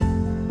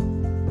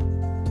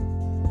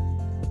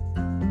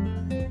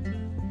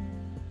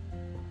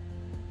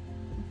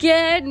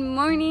Good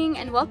morning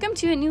and welcome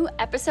to a new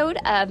episode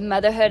of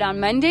Motherhood on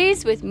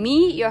Mondays with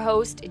me, your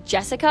host,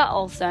 Jessica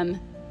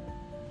Olsum.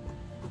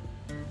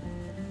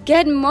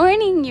 Good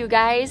morning, you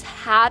guys.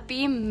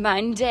 Happy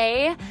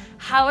Monday.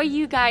 How are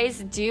you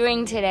guys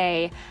doing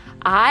today?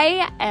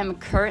 I am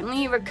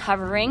currently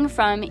recovering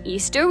from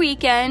Easter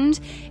weekend.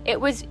 It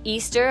was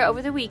Easter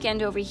over the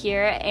weekend over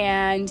here,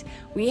 and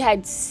we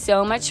had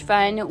so much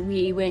fun.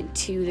 We went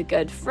to the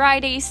Good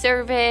Friday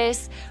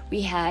service.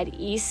 We had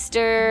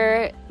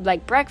Easter,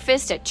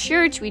 breakfast at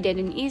church. We did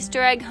an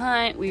Easter egg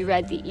hunt. We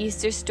read the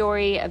Easter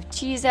story of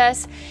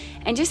Jesus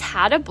and just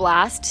had a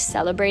blast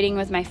celebrating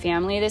with my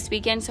family this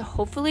weekend. So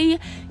hopefully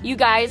you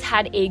guys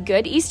had a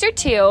good Easter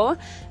too.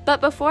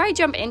 But before I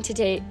jump into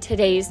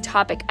today's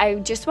topic, I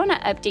just want to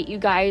update you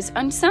guys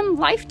on some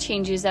life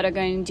changes that are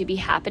going to be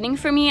happening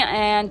for me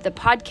and the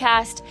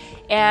podcast,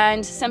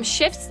 and some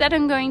shifts that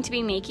I'm going to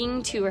be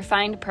making to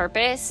Refined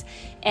Purpose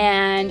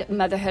and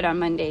Motherhood on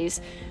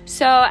Mondays.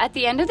 So at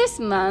the end of this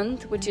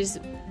month, which is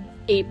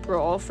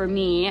April for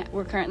me,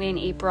 we're currently in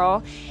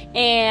April,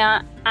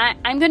 and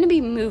I'm going to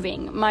be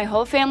moving. My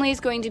whole family is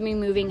going to be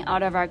moving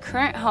out of our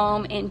current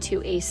home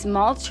into a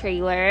small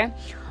trailer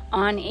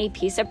on a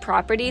piece of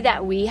property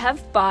that we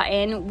have bought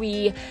in.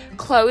 We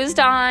closed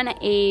on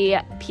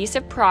a piece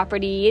of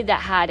property that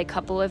had a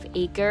couple of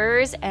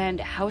acres and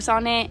a house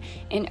on it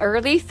in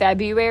early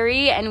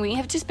February, and we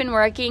have just been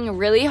working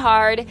really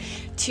hard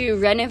to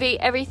renovate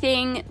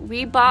everything.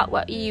 We bought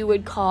what you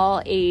would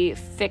call a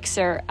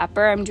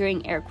fixer-upper. I'm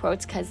doing air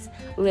quotes because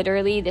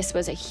literally this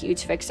was a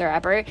huge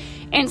fixer-upper.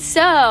 And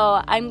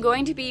so I'm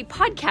going to be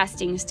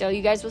podcasting still.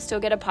 You guys will still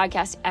get a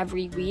podcast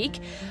every week,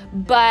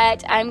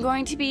 but I'm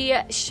going to be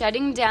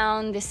shutting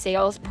down the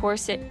sales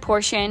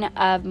portion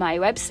of my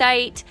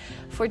website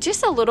for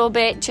just a little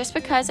bit, just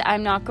because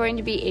I'm not going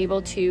to be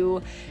able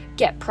to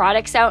get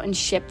products out and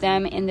ship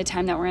them in the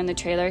time that we're in the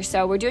trailer.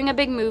 So we're doing a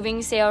big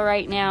moving sale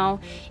right now,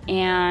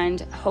 and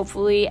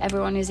hopefully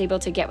everyone is able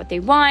to get what they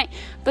want.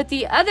 But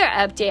the other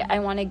update I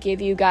want to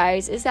give you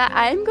guys is that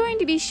I'm going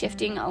to be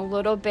shifting a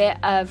little bit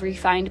of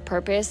Refined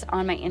Purpose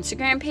on my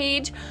Instagram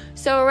page.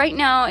 So right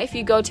now, if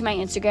you go to my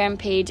Instagram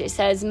page, it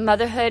says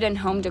Motherhood and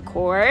Home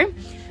Decor.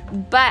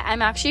 But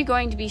I'm actually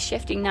going to be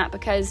shifting that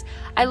because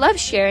I love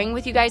sharing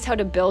with you guys how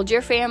to build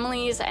your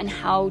families and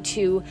how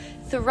to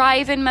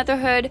thrive in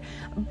motherhood.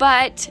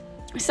 But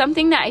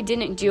something that I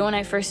didn't do when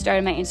I first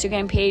started my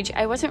Instagram page,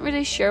 I wasn't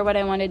really sure what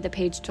I wanted the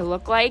page to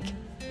look like.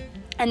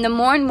 And the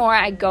more and more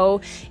I go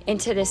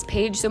into this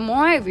page, the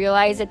more I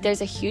realize that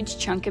there's a huge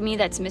chunk of me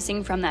that's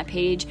missing from that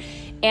page.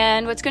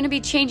 And what's going to be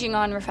changing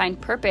on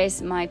Refined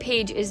Purpose, my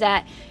page, is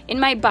that in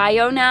my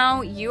bio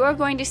now, you are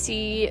going to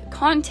see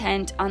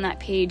content on that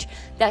page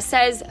that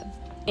says,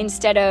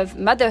 instead of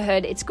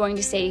motherhood, it's going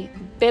to say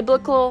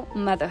biblical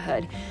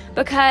motherhood.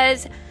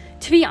 Because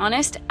to be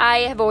honest,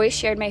 I have always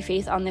shared my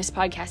faith on this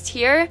podcast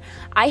here.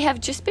 I have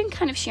just been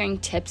kind of sharing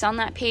tips on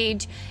that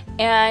page.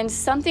 And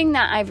something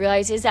that I've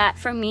realized is that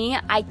for me,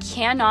 I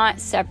cannot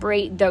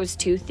separate those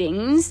two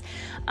things.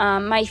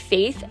 My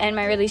faith and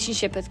my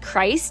relationship with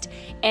Christ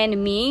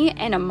and me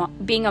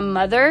and being a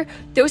mother,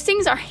 those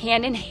things are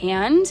hand in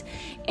hand.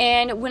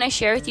 And when I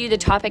share with you the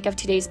topic of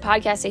today's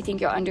podcast, I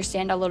think you'll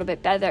understand a little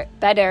bit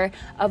better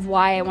of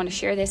why I want to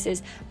share this.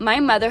 Is my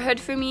motherhood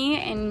for me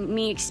and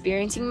me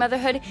experiencing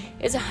motherhood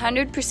is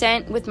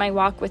 100% with my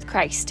walk with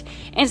Christ.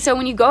 And so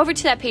when you go over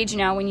to that page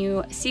now, when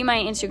you see my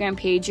Instagram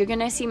page, you're going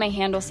to see my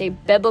handle say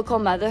Biblical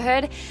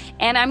Motherhood.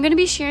 And I'm going to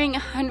be sharing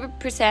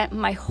 100%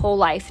 my whole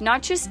life,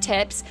 not just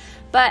tips,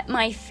 but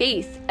my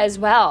faith as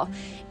well.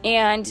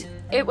 And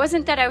it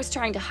wasn't that I was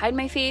trying to hide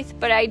my faith,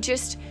 but I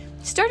just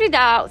started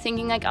out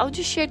thinking I'll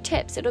just share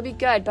tips, it'll be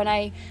good. But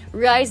I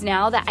realize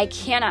now that I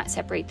cannot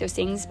separate those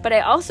things. But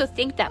I also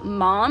think that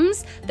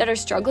moms that are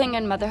struggling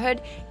in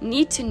motherhood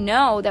need to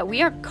know that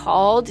we are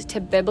called to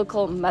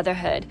biblical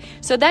motherhood.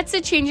 So that's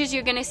the changes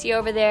you're going to see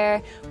over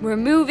there. We're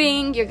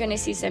moving. You're going to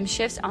see some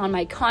shifts on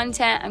my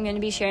content. I'm going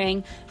to be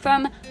sharing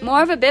from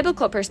more of a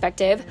biblical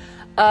perspective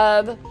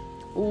of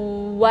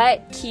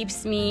what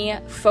keeps me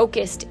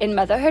focused in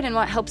motherhood and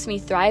what helps me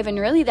thrive, and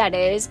really that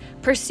is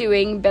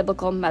pursuing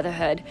biblical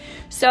motherhood.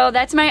 So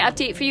that's my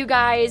update for you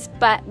guys,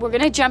 but we're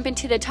going to jump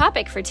into the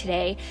topic for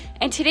today.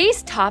 And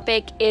today's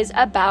topic is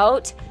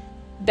about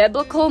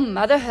biblical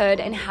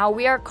motherhood and how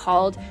we are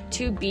called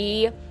to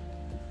be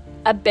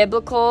a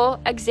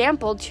biblical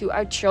example to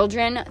our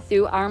children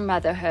through our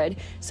motherhood.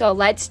 So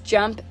let's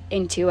jump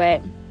into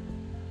it.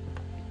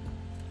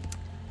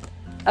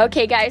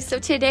 Okay, guys, so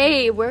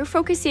today we're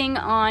focusing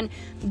on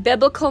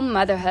biblical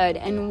motherhood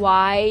and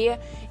why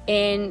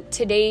in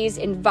today's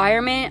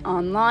environment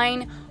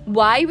online,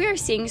 why we are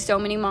seeing so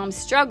many moms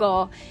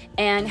struggle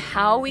and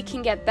how we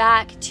can get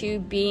back to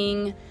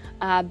being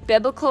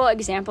biblical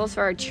examples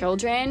for our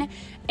children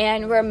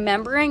and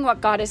remembering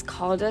what God has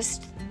called us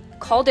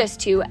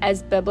to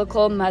as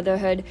biblical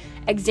motherhood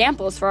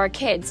examples for our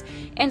kids.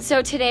 And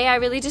so today I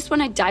really just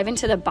want to dive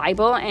into the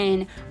Bible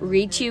and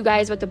read to you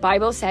guys what the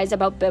Bible says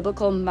about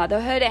biblical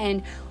motherhood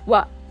and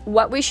what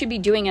what we should be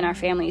doing in our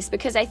families,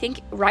 because I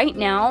think right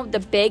now the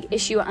big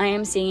issue I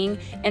am seeing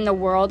in the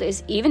world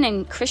is, even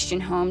in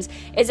Christian homes,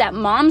 is that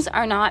moms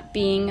are not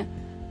being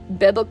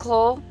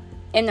biblical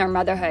in their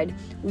motherhood.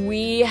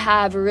 We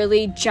have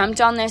really jumped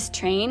on this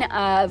train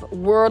of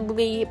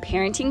worldly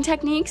parenting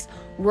techniques,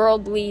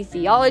 worldly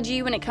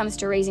theology when it comes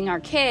to raising our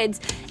kids,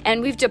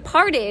 and we've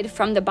departed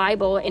from the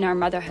Bible in our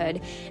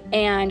motherhood.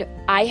 And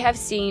I have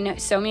seen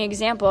so many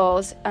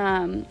examples,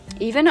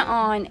 even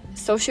on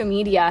social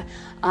media.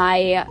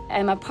 I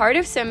am a part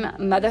of some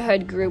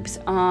motherhood groups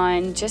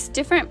on just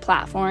different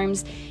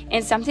platforms,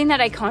 and something that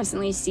I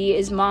constantly see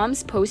is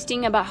moms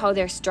posting about how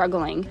they're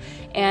struggling,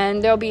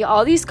 and there'll be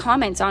all these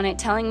comments on it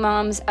telling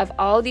moms of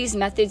all these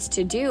methods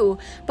to do,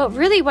 but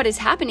really what is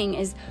happening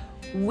is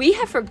we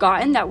have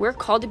forgotten that we're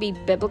called to be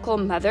biblical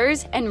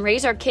mothers and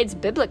raise our kids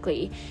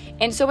biblically.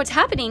 And so what's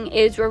happening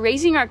is we're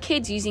raising our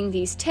kids using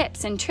these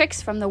tips and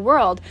tricks from the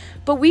world,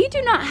 but we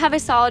do not have a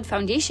solid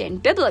foundation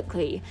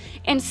biblically.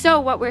 And so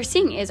what we're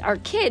seeing is our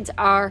kids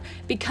are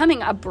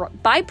becoming a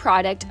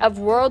byproduct of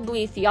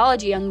worldly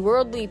theology and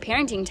worldly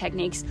parenting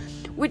techniques,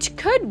 which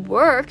could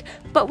work,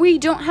 but we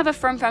don't have a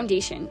firm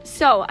foundation.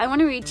 So I want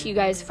to read to you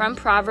guys from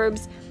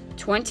Proverbs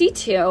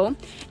 22,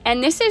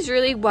 and this is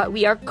really what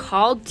we are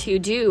called to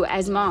do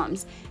as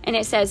moms. And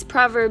it says,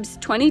 Proverbs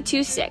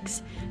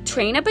 22:6,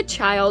 train up a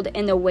child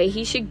in the way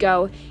he should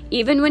go,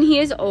 even when he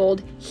is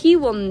old, he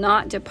will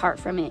not depart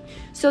from it.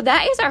 So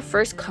that is our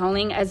first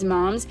calling as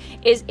moms,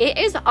 is it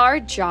is our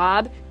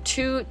job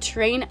to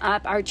train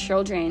up our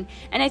children.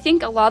 And I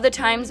think a lot of the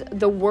times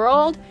the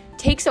world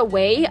takes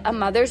away a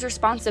mother's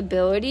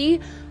responsibility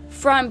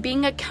from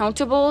being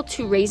accountable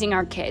to raising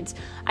our kids.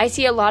 I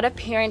see a lot of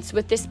parents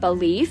with this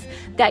belief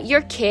that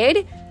your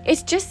kid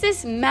is just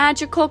this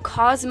magical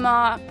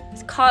cosmic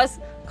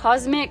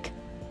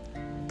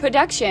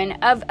production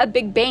of a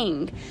big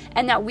bang,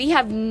 and that we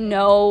have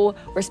no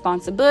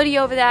responsibility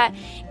over that.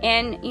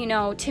 And, you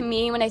know, to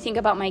me, when I think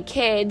about my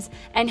kids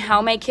and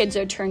how my kids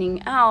are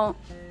turning out,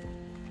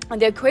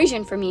 the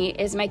equation for me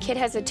is my kid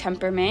has a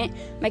temperament,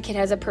 my kid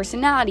has a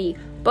personality,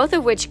 both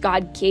of which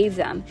God gave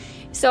them.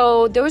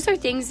 So those are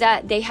things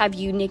that they have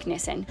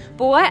uniqueness in.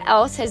 But what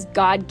else has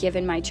God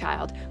given my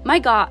child?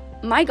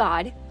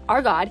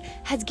 Our God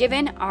has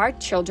given our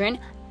children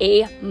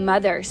a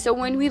mother. So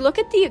when we look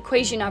at the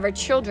equation of our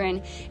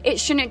children, it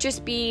shouldn't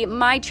just be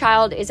my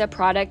child is a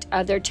product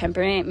of their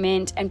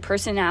temperament and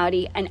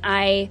personality, and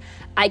I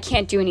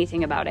can't do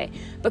anything about it.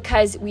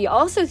 Because we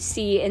also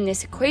see in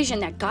this equation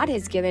that God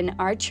has given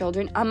our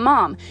children a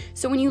mom.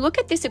 So when you look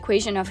at this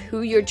equation of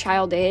who your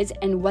child is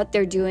and what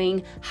they're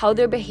doing, how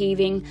they're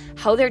behaving,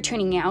 how they're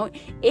turning out,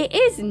 it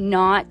is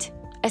not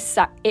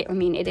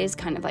it is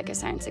kind of like a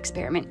science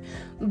experiment,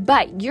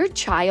 but your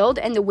child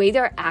and the way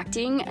they're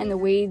acting and the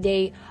way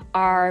they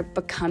are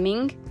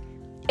becoming,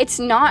 it's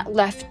not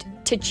left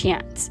to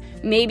chance.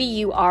 Maybe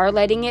you are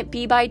letting it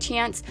be by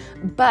chance,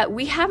 but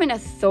we have an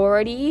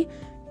authority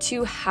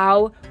to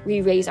how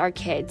we raise our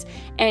kids.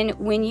 And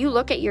when you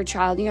look at your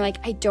child and you're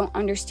like, I don't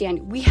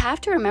understand, we have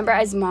to remember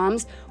as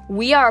moms,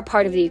 we are a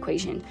part of the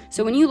equation.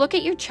 So when you look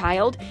at your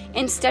child,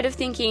 instead of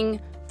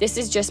thinking, this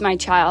is just my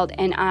child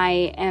and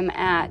I am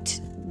at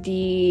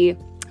the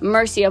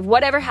mercy of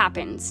whatever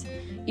happens,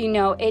 you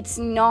know, it's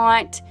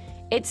not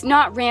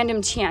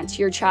random chance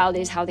your child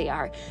is how they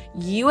are.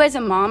 You as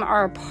a mom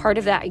are a part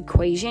of that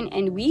equation,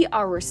 and we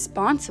are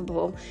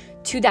responsible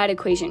to that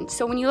equation.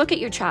 So when you look at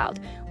your child,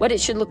 what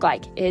it should look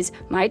like is,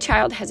 my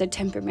child has a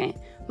temperament,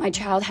 my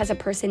child has a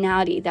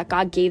personality that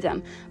God gave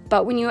them.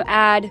 But when you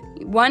add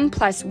 1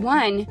 +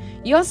 1,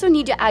 you also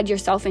need to add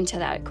yourself into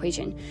that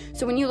equation.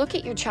 So when you look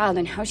at your child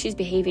and how she's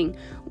behaving,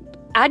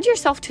 add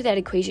yourself to that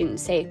equation and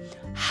say,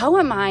 how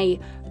am I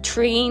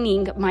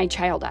training my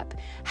child up?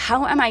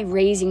 How am I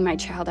raising my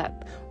child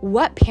up?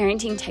 What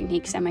parenting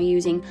techniques am I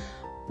using?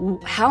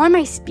 How am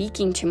I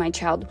speaking to my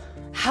child?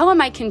 How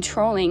am I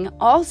controlling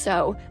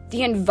also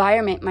the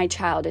environment my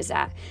child is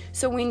at?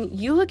 So when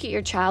you look at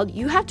your child,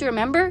 you have to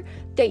remember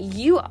that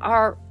you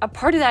are a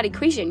part of that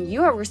equation.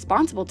 You are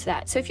responsible to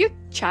that. So if your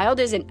child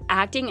isn't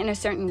acting in a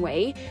certain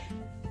way,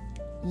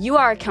 you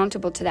are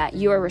accountable to that.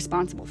 You are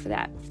responsible for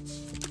that.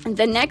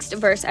 The next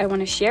verse I want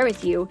to share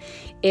with you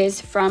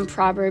is from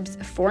Proverbs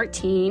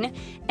 14,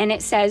 and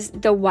it says,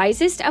 the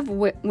wisest of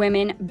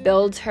women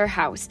builds her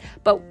house,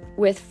 but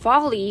with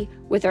folly,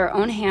 with her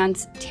own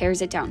hands,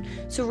 tears it down.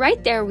 So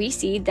right there we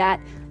see that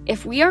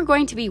if we are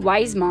going to be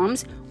wise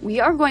moms, we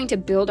are going to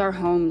build our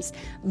homes,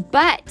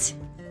 but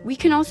we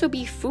can also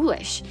be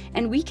foolish,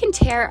 and we can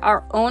tear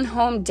our own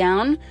home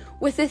down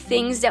with the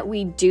things that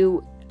we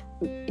do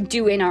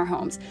in our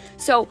homes.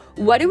 So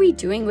what are we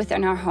doing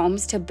within our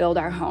homes to build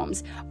our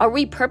homes? Are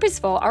we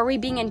purposeful? Are we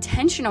being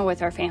intentional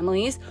with our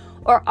families?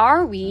 Or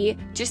are we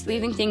just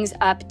leaving things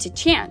up to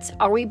chance?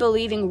 Are we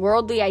believing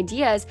worldly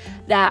ideas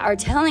that are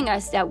telling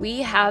us that we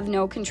have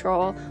no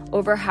control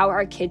over how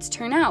our kids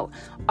turn out?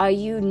 Are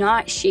you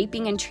not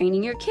shaping and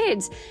training your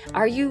kids?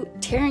 Are you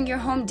tearing your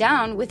home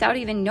down without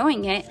even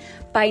knowing it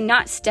by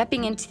not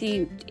stepping into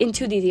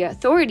the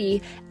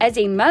authority as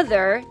a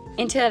mother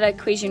into that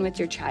equation with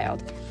your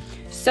child?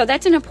 So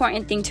that's an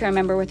important thing to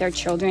remember with our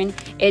children,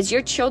 is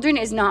your children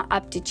is not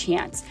up to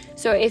chance.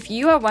 So if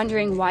you are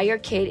wondering why your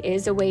kid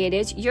is the way it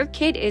is, your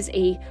kid is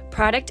a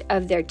product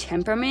of their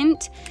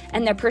temperament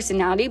and their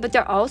personality, but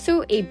they're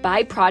also a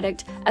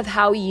byproduct of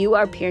how you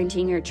are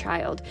parenting your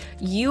child.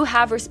 You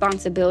have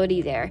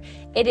responsibility there.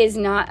 It is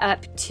not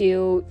up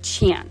to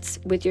chance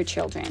with your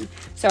children.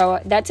 So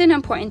that's an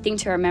important thing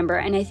to remember.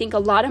 And I think a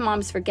lot of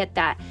moms forget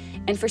that.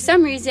 And for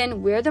some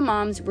reason, we're the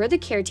moms, we're the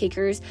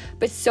caretakers,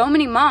 but so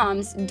many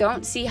moms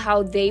don't see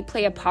how they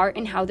play a part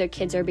in how their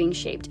kids are being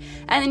shaped.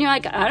 And then you're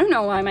like, I don't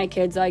know why my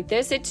kid's like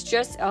this. It's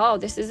just, oh,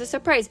 this is a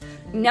surprise.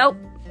 Nope.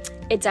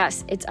 It's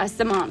us,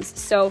 the moms.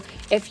 So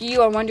if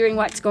you are wondering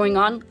what's going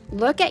on,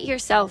 look at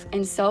yourself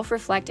and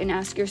self-reflect and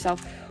ask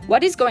yourself,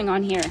 what is going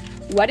on here?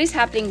 What is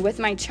happening with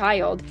my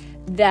child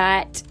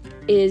that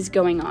is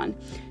going on?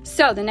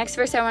 So the next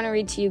verse I want to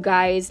read to you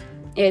guys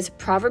is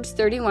Proverbs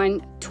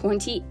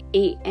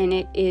 31:28, and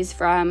it is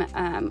from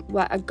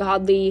what a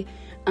godly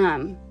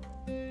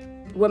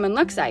woman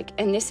looks like.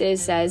 And this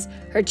says,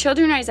 her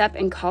children rise up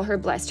and call her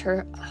blessed.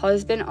 Her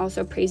husband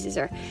also praises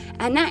her.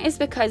 And that is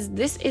because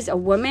this is a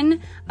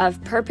woman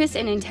of purpose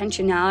and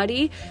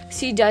intentionality.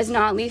 She does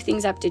not leave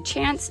things up to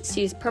chance.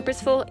 She is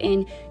purposeful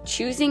in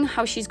choosing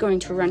how she's going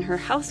to run her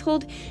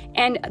household.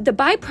 And the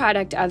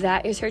byproduct of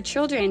that is her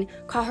children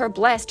call her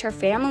blessed. Her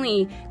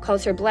family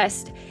calls her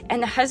blessed.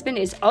 And the husband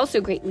is also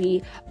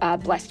greatly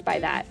blessed by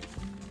that.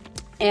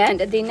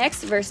 And the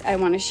next verse I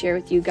want to share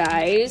with you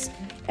guys,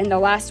 and the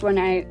last one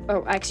I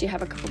actually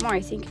have a couple more, I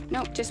think.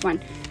 No, just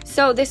one.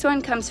 So this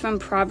one comes from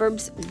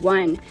Proverbs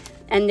 1.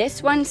 And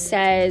this one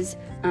says,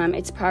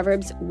 it's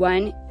Proverbs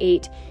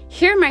 1:8.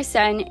 Hear, my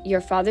son,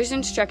 your father's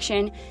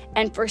instruction,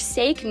 and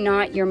forsake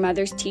not your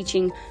mother's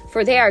teaching,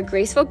 for they are a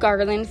graceful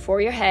garland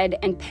for your head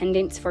and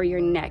pendants for your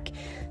neck.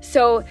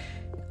 So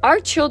our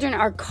children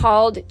are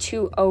called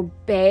to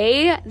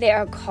obey. They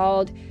are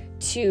called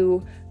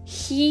to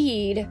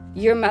heed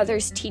your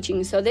mother's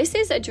teaching. So this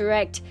is a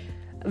direct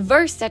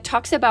verse that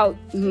talks about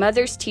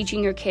mothers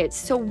teaching your kids.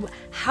 So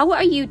how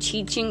are you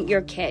teaching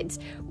your kids?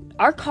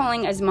 Our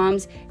calling as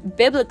moms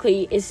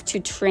biblically is to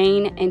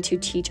train and to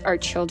teach our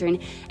children.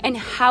 And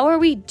how are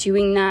we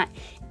doing that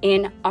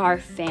in our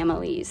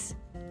families?